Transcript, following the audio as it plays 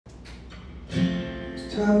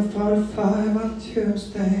12:45 on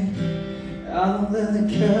Tuesday. I don't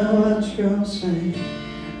really care what you say.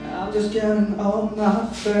 I'm just getting on my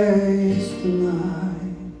face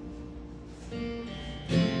tonight,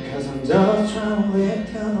 'cause I'm just trying to live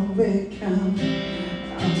till the weekend.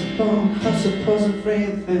 I'm supposed to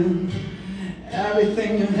breathe in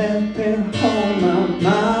everything you have been on my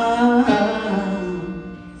mind.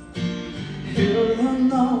 You don't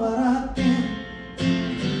know what I've been,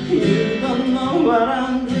 you don't know what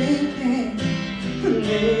I'm drinking.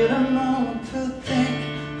 Need a moment to think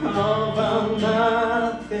about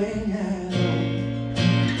nothing at all.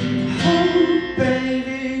 Oh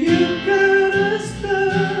baby, you gotta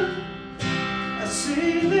stop. I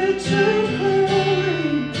see that you're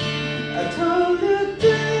calling. I told you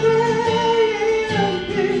that I am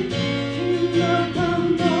picking up on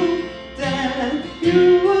that you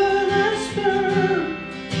wanna stop,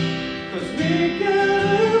 'cause we got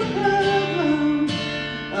a problem.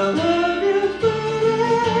 I love you, but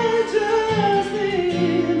I just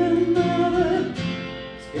need another.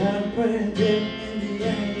 It's gotten pretty deep in the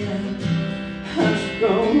air. I should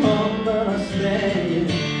go home, but I stay.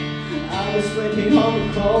 I was sleeping on the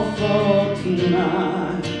cold floor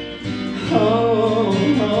tonight. Oh,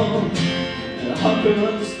 and I hope you'll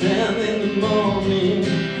understand in the morning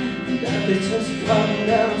that they just coming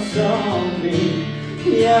down on me.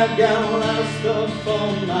 Yeah, I got a lot of stuff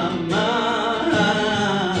on my mind.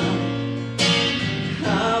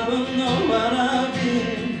 I don't know what I've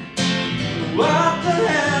been, what the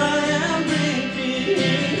hell I am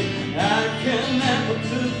drinking. I can't never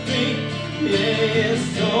to think, yeah,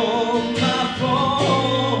 it's all my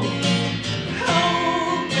fault. Oh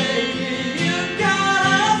baby, you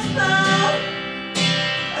gotta stop.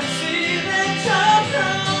 I see that you're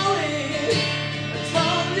calling. I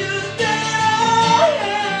told you that I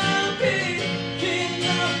am picking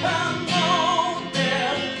up. I know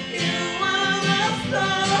that you wanna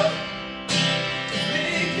stop. We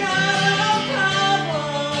got a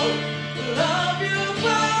problem. Love you,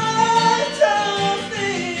 but I just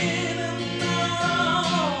need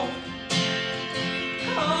another.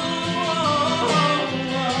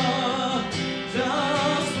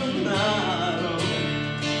 Just another.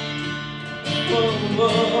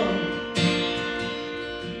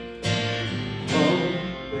 Oh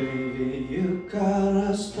baby, you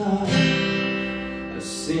gotta stop. I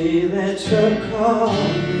see that you're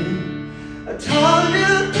calling. I told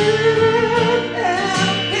you that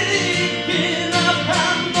I'm picking up. I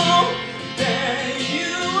know that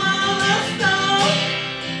you wanna stop.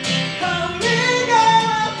 We got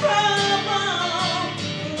a problem.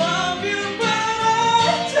 Love you, but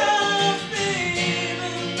I just need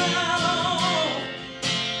another.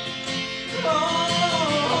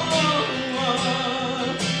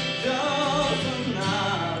 Just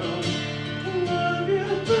another. Love you,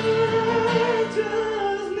 but I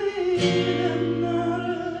just need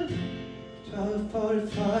another.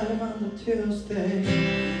 12:45 on the Tuesday.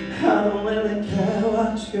 I don't really care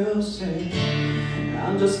what you say.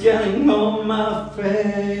 I'm just getting on my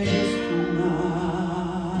face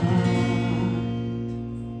tonight.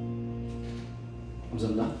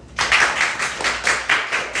 감사합니다.